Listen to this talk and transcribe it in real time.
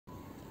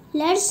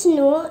Let's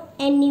know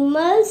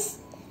animals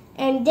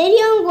and their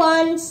young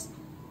ones.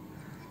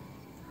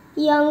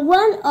 Young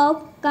one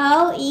of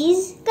cow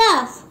is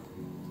calf.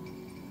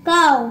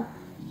 Cow.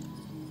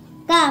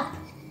 Calf.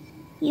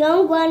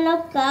 Young one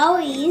of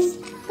cow is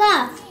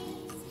calf.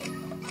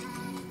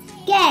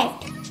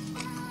 Cat.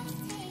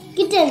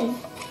 Kitten.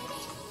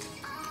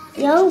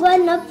 Young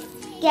one of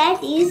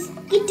cat is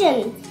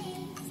kitten.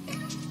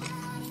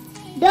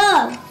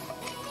 Dog.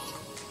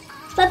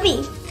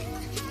 Puppy.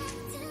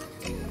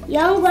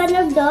 Young one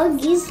of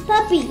dog is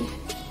puppy.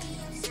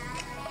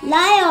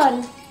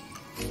 Lion.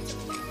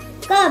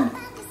 Cub.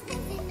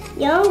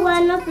 Young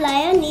one of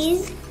lion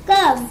is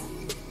cub.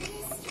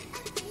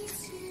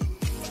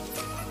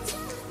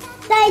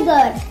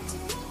 Tiger.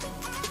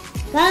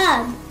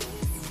 Cub.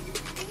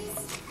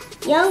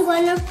 Young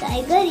one of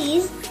tiger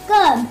is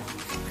cub.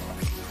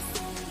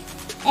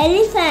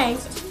 Elephant.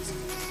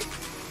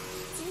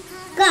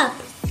 Calf.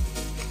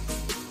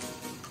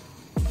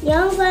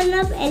 Young one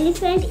of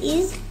elephant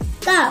is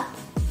calf.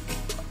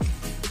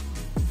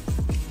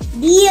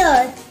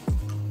 Deer.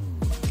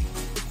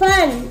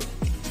 Fun.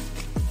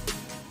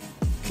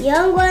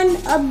 Young one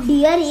of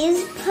deer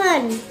is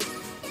fun.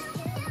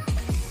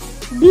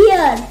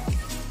 Bear.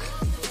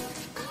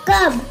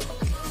 Cub.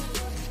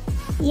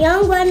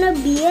 Young one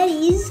of bear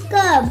is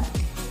cub.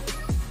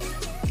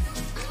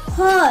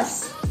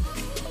 Horse.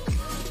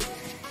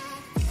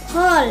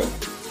 Foal.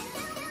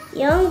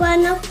 Young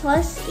one of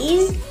horse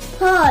is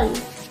foal.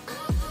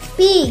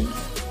 Pig.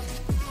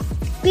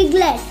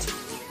 Piglet.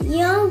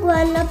 Young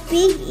one of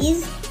pig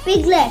is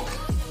piglet.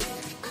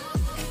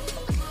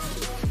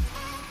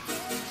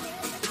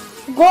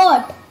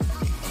 Goat.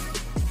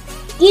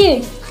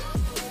 Kid.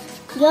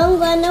 Young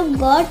one of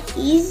goat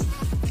is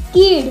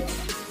kid.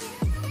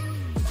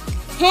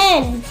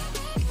 Hen.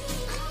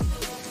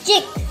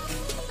 Chick.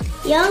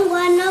 Young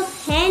one of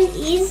hen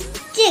is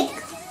chick.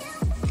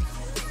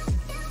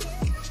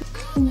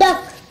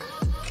 Duck.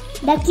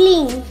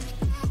 Duckling.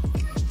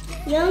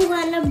 Young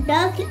one of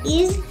duck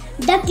is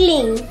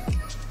duckling.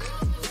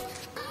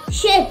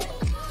 Sheep.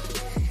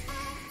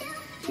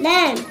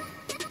 Lamb.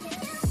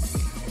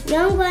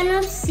 Young one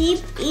of sheep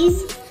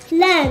is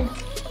lamb.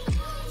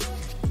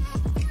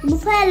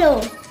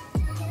 Buffalo.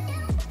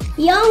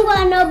 Young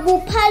one of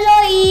buffalo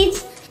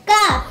is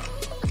calf.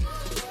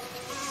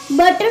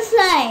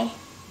 Butterfly.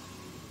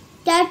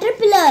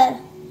 Caterpillar.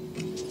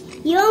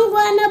 Young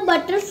one of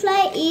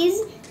butterfly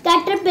is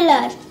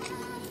caterpillar.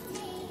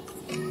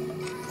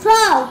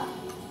 Frog.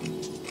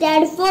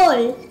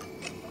 Tadpole.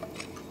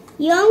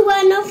 Young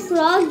one of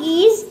frog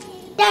is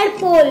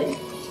tadpole.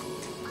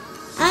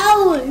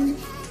 Owl.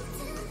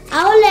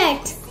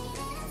 Owlet.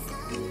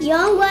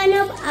 Young one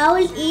of owl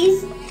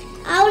is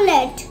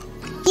owlet.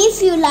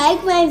 If you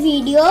like my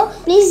video,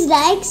 please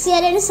like,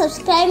 share and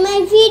subscribe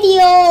my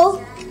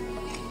video.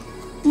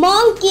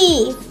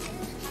 Monkey.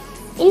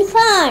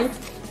 Infant.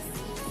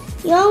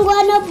 Young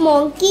one of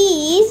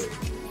monkey is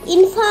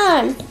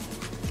infant.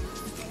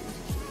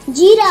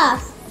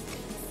 Giraffe.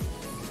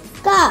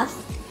 Calf.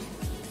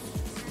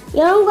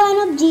 Young one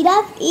of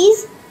giraffe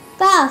is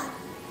calf.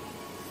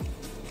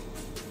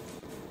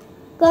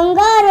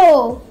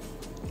 Kangaroo.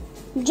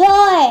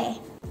 Joy.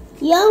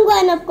 Young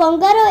one of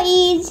kangaroo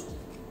is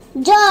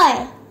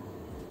joy.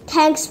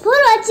 Thanks for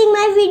watching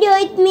my video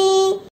with me.